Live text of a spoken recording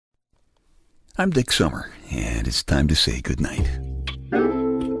I'm Dick Summer, and it's time to say goodnight.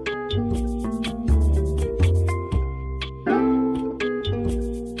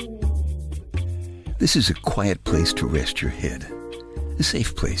 This is a quiet place to rest your head, a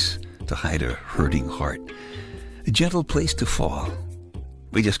safe place to hide a hurting heart, a gentle place to fall.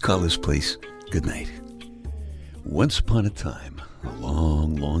 We just call this place goodnight. Once upon a time, a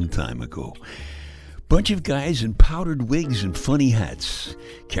long, long time ago, bunch of guys in powdered wigs and funny hats,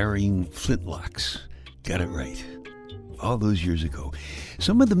 carrying flintlocks. Got it right. All those years ago.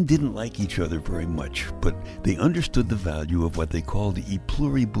 Some of them didn't like each other very much, but they understood the value of what they called e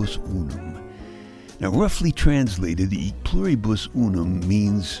pluribus unum. Now, roughly translated, e pluribus unum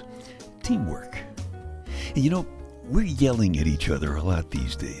means teamwork. And you know, we're yelling at each other a lot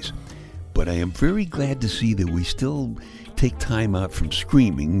these days, but I am very glad to see that we still take time out from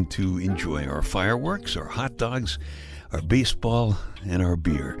screaming to enjoy our fireworks, our hot dogs, our baseball, and our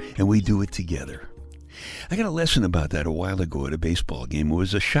beer, and we do it together. I got a lesson about that a while ago at a baseball game. It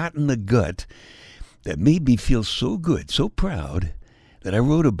was a shot in the gut that made me feel so good, so proud, that I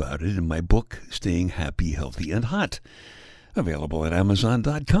wrote about it in my book, Staying Happy, Healthy, and Hot. Available at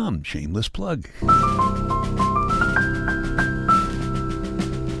Amazon.com. Shameless plug.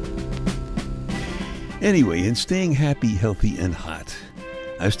 Anyway, in Staying Happy, Healthy, and Hot,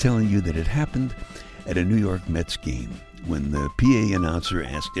 I was telling you that it happened at a New York Mets game when the PA announcer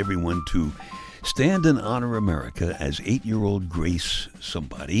asked everyone to stand and honor America as 8-year-old Grace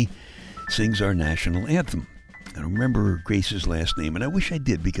somebody sings our national anthem. I don't remember Grace's last name, and I wish I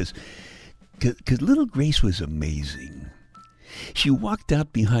did because little Grace was amazing. She walked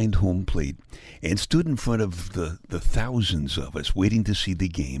out behind home plate and stood in front of the thousands of us waiting to see the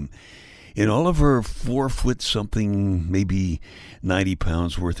game in all of her 4-foot-something, maybe 90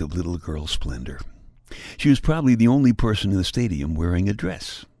 pounds worth of little girl splendor. She was probably the only person in the stadium wearing a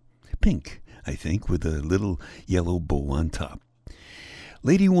dress. Pink, I think, with a little yellow bow on top.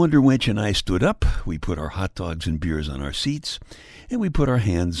 Lady Wonder Wench and I stood up, we put our hot dogs and beers on our seats, and we put our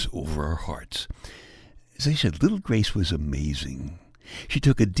hands over our hearts. As I said, little Grace was amazing. She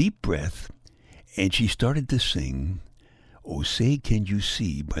took a deep breath, and she started to sing, "Oh, Say Can You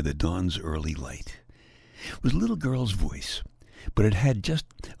See by the Dawn's Early Light." It was a little girl's voice, but it had just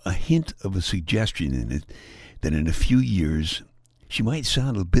a hint of a suggestion in it that in a few years she might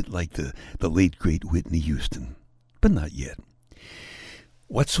sound a bit like the late, great Whitney Houston, but not yet.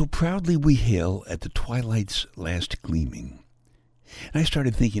 What so proudly we hail at the twilight's last gleaming. And I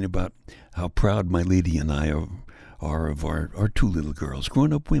started thinking about how proud my lady and I are of our two little girls,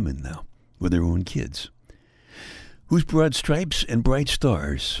 grown-up women now, with their own kids, whose broad stripes and bright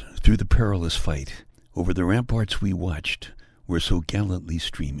stars through the perilous fight over the ramparts we watched were so gallantly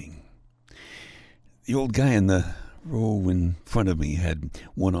streaming. The old guy in the row in front of me had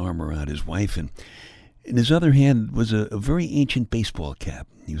one arm around his wife, and in his other hand was a very ancient baseball cap.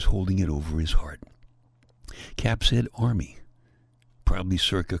 He was holding it over his heart. Cap said Army, probably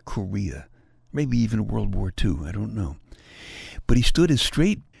circa Korea, maybe even World War II, I don't know. But he stood as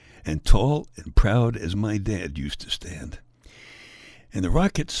straight and tall and proud as my dad used to stand. And the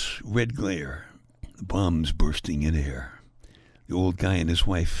rockets' red glare, the bombs bursting in air. The old guy and his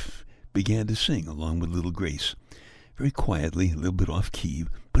wife began to sing along with little Grace, very quietly, a little bit off key,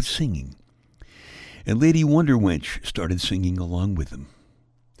 but singing. And Lady Wonder Wench started singing along with them,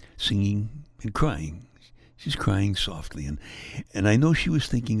 singing and crying. She's crying softly, and I know she was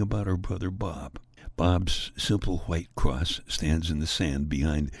thinking about her brother Bob. Bob's simple white cross stands in the sand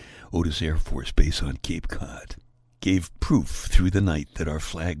behind Otis Air Force Base on Cape Cod. Gave proof through the night that our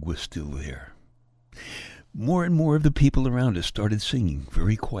flag was still there. More and more of the people around us started singing,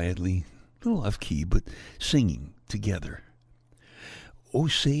 very quietly, a little off-key, but singing together. Oh,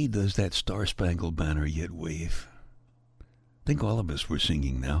 say, does that star-spangled banner yet wave? I think all of us were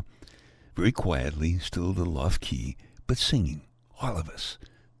singing now, very quietly, still a little off-key, but singing, all of us,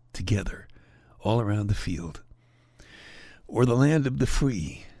 together, all around the field. Or the land of the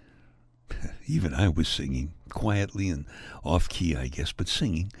free. Even I was singing, quietly and off-key, I guess, but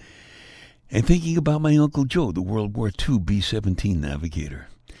singing, and thinking about my Uncle Joe, the World War II B-17 navigator,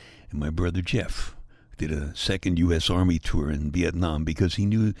 and my brother Jeff, did a second U.S. Army tour in Vietnam because he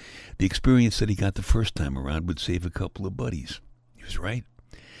knew the experience that he got the first time around would save a couple of buddies. He was right.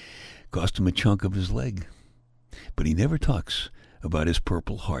 Cost him a chunk of his leg. But he never talks about his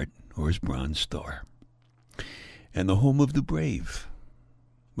Purple Heart or his Bronze Star. And the home of the brave.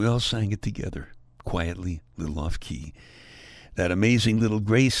 We all sang it together, quietly, a little off-key. That amazing little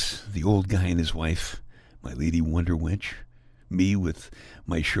Grace, the old guy and his wife, my Lady Wonder Wench, me with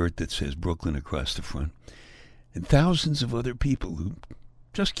my shirt that says Brooklyn across the front, and thousands of other people who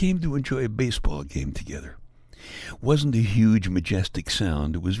just came to enjoy a baseball game together. Wasn't a huge, majestic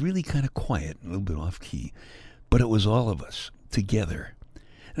sound. It was really kind of quiet, a little bit off-key. But it was all of us, together.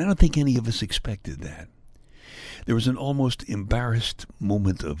 And I don't think any of us expected that. There was an almost embarrassed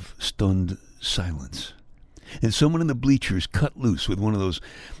moment of stunned silence. And someone in the bleachers cut loose with one of those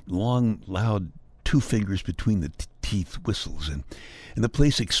long, loud, two fingers between the teeth whistles. And the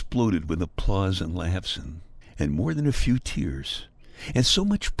place exploded with applause and laughs and more than a few tears. And so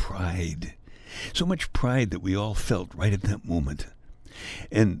much pride. So much pride that we all felt right at that moment.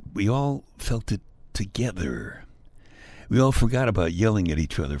 And we all felt it together. We all forgot about yelling at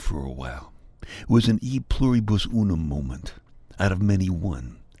each other for a while. It was an e pluribus unum moment. Out of many,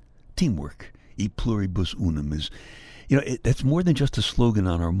 one. Teamwork. E pluribus unum is, that's more than just a slogan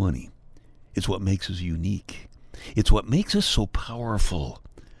on our money. It's what makes us unique. It's what makes us so powerful.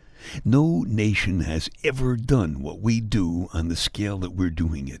 No nation has ever done what we do on the scale that we're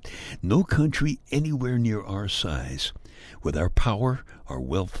doing it. No country anywhere near our size, with our power, our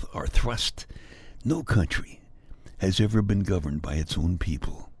wealth, our thrust, no country has ever been governed by its own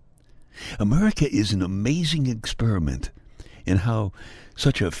people. America is an amazing experiment in how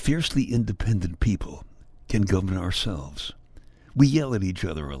such a fiercely independent people can govern ourselves. We yell at each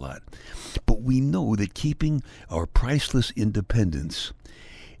other a lot, but we know that keeping our priceless independence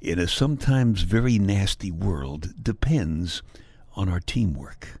in a sometimes very nasty world depends on our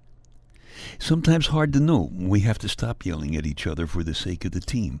teamwork. Sometimes hard to know when we have to stop yelling at each other for the sake of the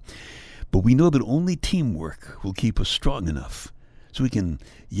team. But we know that only teamwork will keep us strong enough so we can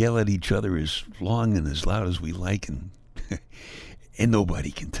yell at each other as long and as loud as we like, and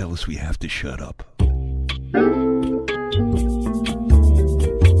nobody can tell us we have to shut up.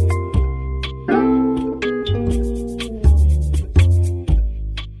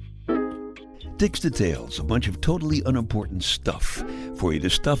 Dick's Details, a bunch of totally unimportant stuff for you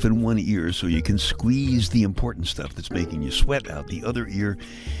to stuff in one ear so you can squeeze the important stuff that's making you sweat out the other ear,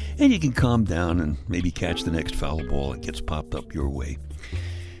 and you can calm down and maybe catch the next foul ball that gets popped up your way.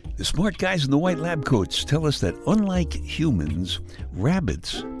 The smart guys in the white lab coats tell us that unlike humans,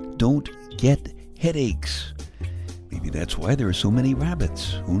 rabbits don't get headaches. Maybe that's why there are so many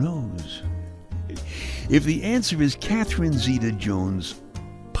rabbits. Who knows? If the answer is Catherine Zeta-Jones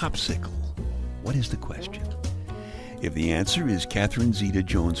popsicle, what is the question? If the answer is Catherine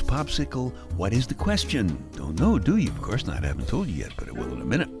Zeta-Jones popsicle, what is the question? Don't know, do you? Of course not. I haven't told you yet, but I will in a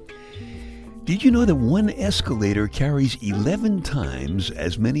minute. Did you know that one escalator carries 11 times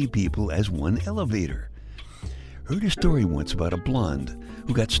as many people as one elevator? Heard a story once about a blonde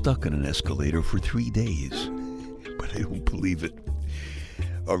who got stuck on an escalator for 3 days. But I don't believe it.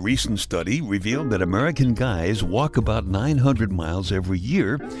 A recent study revealed that American guys walk about 900 miles every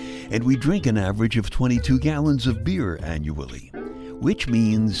year, and we drink an average of 22 gallons of beer annually, which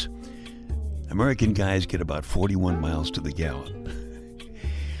means American guys get about 41 miles to the gallon.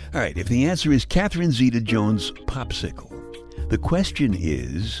 All right, if the answer is Catherine Zeta-Jones popsicle, the question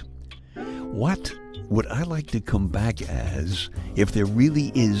is, what would I like to come back as if there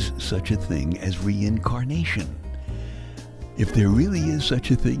really is such a thing as reincarnation? If there really is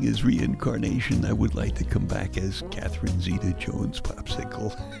such a thing as reincarnation, I would like to come back as Catherine Zeta-Jones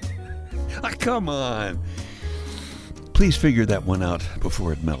popsicle. Come on! Please figure that one out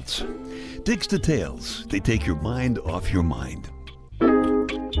before it melts. Dick's Details. They take your mind off your mind.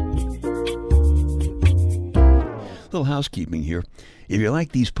 Little housekeeping here. If you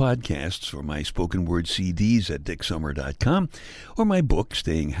like these podcasts or my spoken word CDs at dicksummer.com, or my book,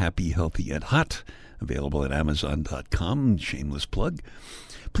 Staying Happy, Healthy, and Hot, available at Amazon.com, shameless plug,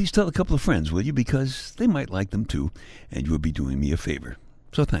 please tell a couple of friends, will you? Because they might like them too, and you would be doing me a favor.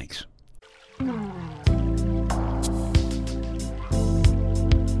 So thanks.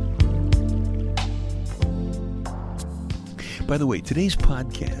 By the way, today's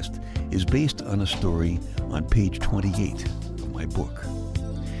podcast is based on a story on page 28 of my book.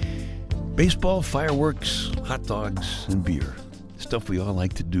 Baseball, fireworks, hot dogs, and beer. Stuff we all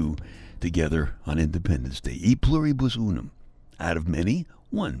like to do together on Independence Day. E pluribus unum. Out of many,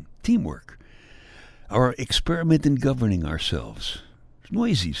 one. Teamwork. Our experiment in governing ourselves. It's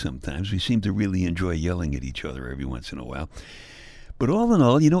noisy sometimes. We seem to really enjoy yelling at each other every once in a while. But all in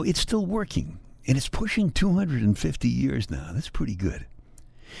all, it's still working. And it's pushing 250 years now. That's pretty good.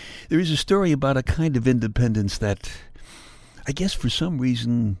 There is a story about a kind of independence that, I guess for some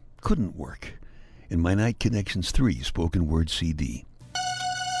reason, couldn't work in my Night Connections 3 spoken word CD.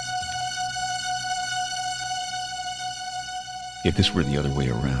 If this were the other way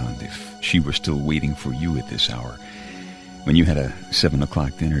around, if she were still waiting for you at this hour, when you had a 7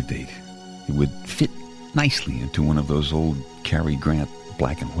 o'clock dinner date, it would fit nicely into one of those old Cary Grant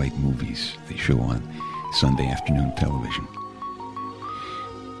black and white movies they show on Sunday afternoon television.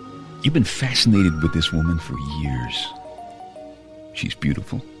 You've been fascinated with this woman for years. She's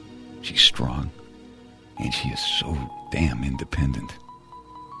beautiful, she's strong, and she is so damn independent.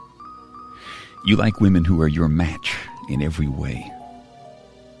 You like women who are your match in every way.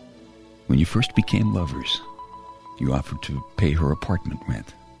 When you first became lovers, you offered to pay her apartment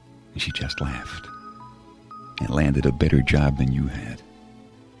rent, and she just laughed and landed a better job than you had.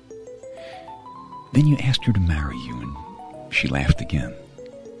 Then you asked her to marry you, and she laughed again,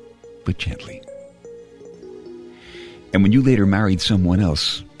 but gently. And when you later married someone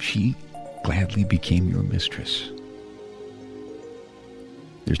else, she gladly became your mistress.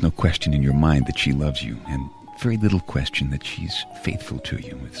 There's no question in your mind that she loves you, and very little question that she's faithful to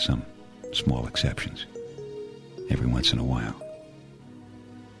you, with some small exceptions, every once in a while.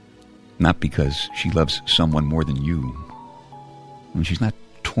 Not because she loves someone more than you, and she's not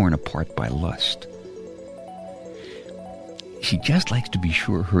torn apart by lust. She just likes to be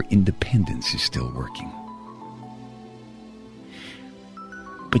sure her independence is still working.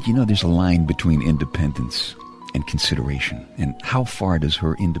 But you know, there's a line between independence and consideration. And how far does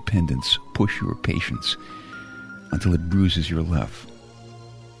her independence push your patience until it bruises your love?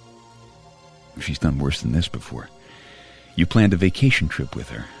 She's done worse than this before. You planned a vacation trip with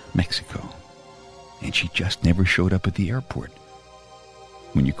her, Mexico, and she just never showed up at the airport.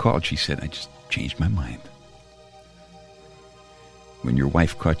 When you called, she said, "I just changed my mind." When your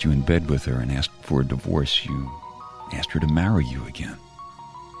wife caught you in bed with her and asked for a divorce, you asked her to marry you again.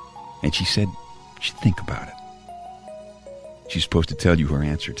 And she said she'd think about it. She's supposed to tell you her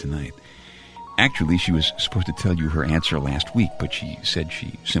answer tonight. Actually, she was supposed to tell you her answer last week, but she said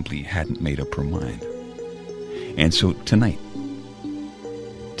she simply hadn't made up her mind. And so tonight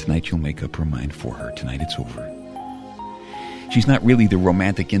you'll make up her mind for her. Tonight it's over. She's not really the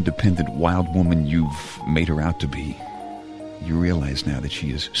romantic, independent, wild woman you've made her out to be. You realize now that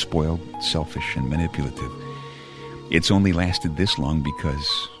she is spoiled, selfish, and manipulative. It's only lasted this long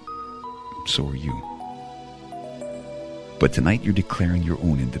because so are you. But tonight you're declaring your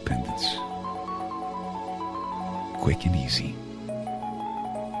own independence. Quick and easy.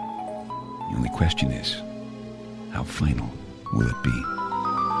 The only question is, how final will it be?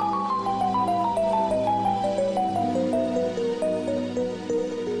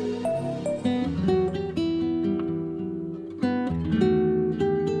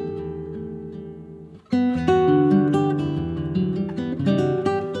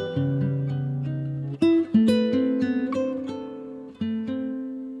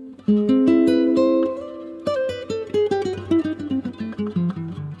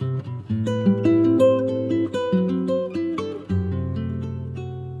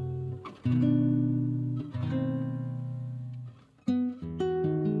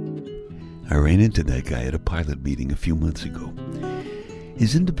 I ran into that guy at a pilot meeting a few months ago.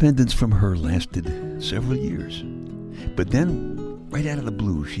 His independence from her lasted several years. But then, right out of the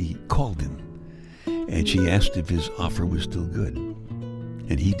blue, she called him, and she asked if his offer was still good.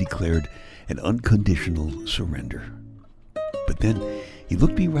 And he declared an unconditional surrender. But then he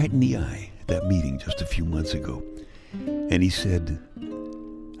looked me right in the eye at that meeting just a few months ago, and he said,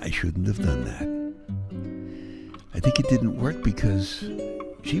 "I shouldn't have done that." I think it didn't work because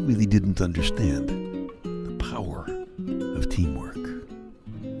she really didn't understand the power of teamwork.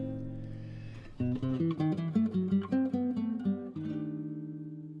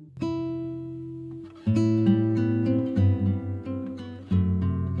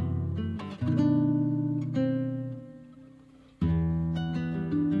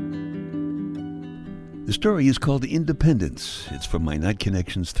 The story is called Independence. It's from my Night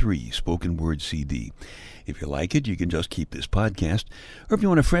Connections 3 spoken word CD. If you like it, you can just keep this podcast. Or if you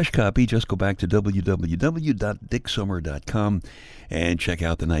want a fresh copy, just go back to www.dicksummer.com and check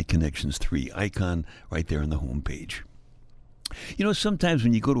out the Night Connections 3 icon right there on the home page. You know, sometimes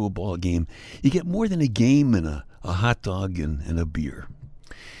when you go to a ball game, you get more than a game and a hot dog and a beer.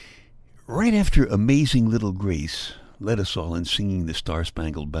 Right after Amazing Little Grace led us all in singing the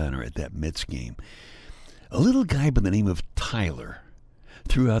Star-Spangled Banner at that Mets game, a little guy by the name of Tyler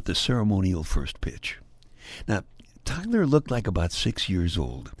threw out the ceremonial first pitch. Now, Tyler looked like about 6 years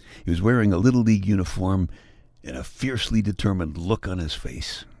old. He was wearing a Little League uniform and a fiercely determined look on his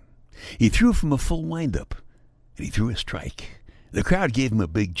face. He threw from a full windup, and he threw a strike. The crowd gave him a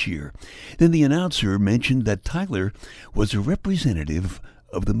big cheer. Then the announcer mentioned that Tyler was a representative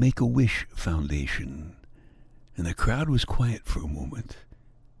of the Make-A-Wish Foundation. And the crowd was quiet for a moment.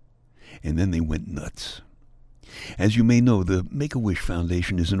 And then they went nuts. As you may know, the Make-A-Wish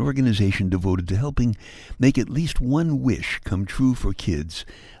Foundation is an organization devoted to helping make at least one wish come true for kids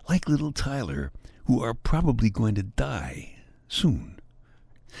like little Tyler, who are probably going to die soon.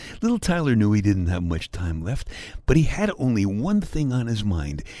 Little Tyler knew he didn't have much time left, but he had only one thing on his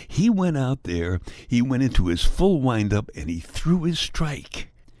mind. He went out there, he went into his full wind-up, and he threw his strike.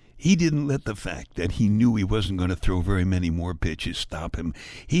 He didn't let the fact that he knew he wasn't going to throw very many more pitches stop him.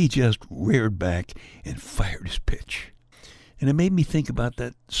 He just reared back and fired his pitch. And it made me think about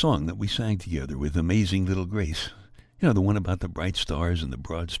that song that we sang together with Amazing Little Grace. You know, the one about the bright stars and the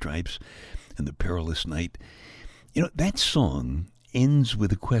broad stripes and the perilous night. You know, that song ends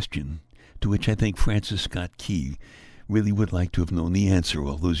with a question to which I think Francis Scott Key really would like to have known the answer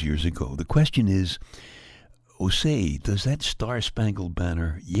all those years ago. The question is, "Oh, say, does that star-spangled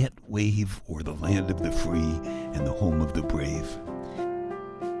banner yet wave o'er the land of the free and the home of the brave?"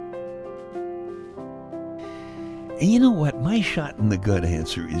 And you know what? My shot-in-the-gut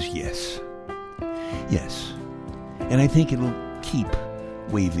answer is yes. Yes. And I think it'll keep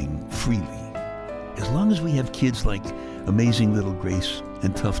waving freely. As long as we have kids like Amazing Little Grace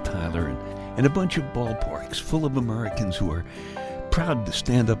and Tough Tyler and a bunch of ballparks full of Americans who are proud to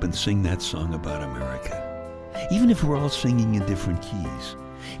stand up and sing that song about America. Even if we're all singing in different keys.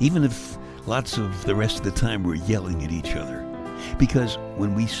 Even if lots of the rest of the time we're yelling at each other. Because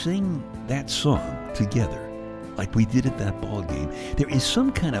when we sing that song together, like we did at that ball game, there is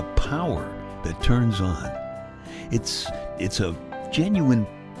some kind of power that turns on. It's a genuine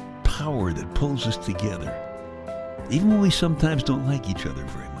power that pulls us together. Even when we sometimes don't like each other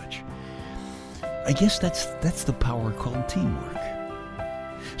very much. I guess that's the power called teamwork.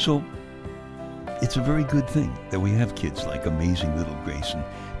 So it's a very good thing that we have kids like Amazing Little Grace and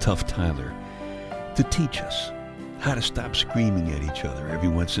Tough Tyler to teach us how to stop screaming at each other every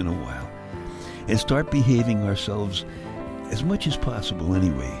once in a while and start behaving ourselves as much as possible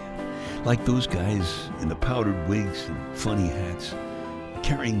anyway, like those guys in the powdered wigs and funny hats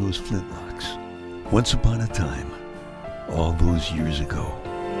carrying those flintlocks. Once upon a time, all those years ago.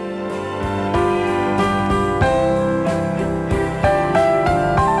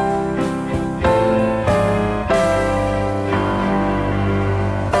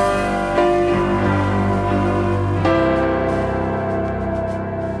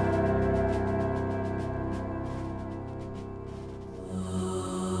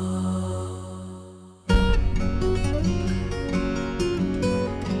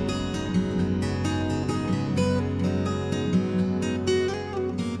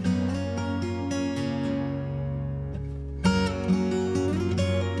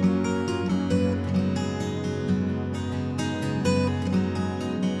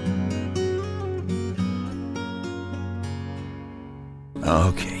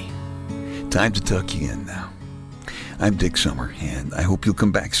 Okay, time to tuck you in now. I'm Dick Summer, and I hope you'll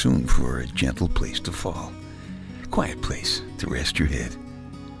come back soon for a gentle place to fall. Quiet place to rest your head.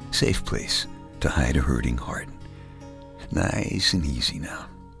 Safe place to hide a hurting heart. Nice and easy now.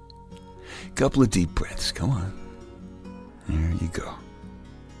 Couple of deep breaths, come on. There you go.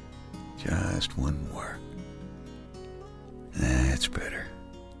 Just one more. That's better.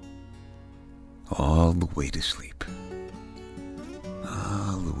 All the way to sleep.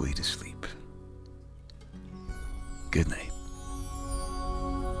 All the way to sleep. Good night.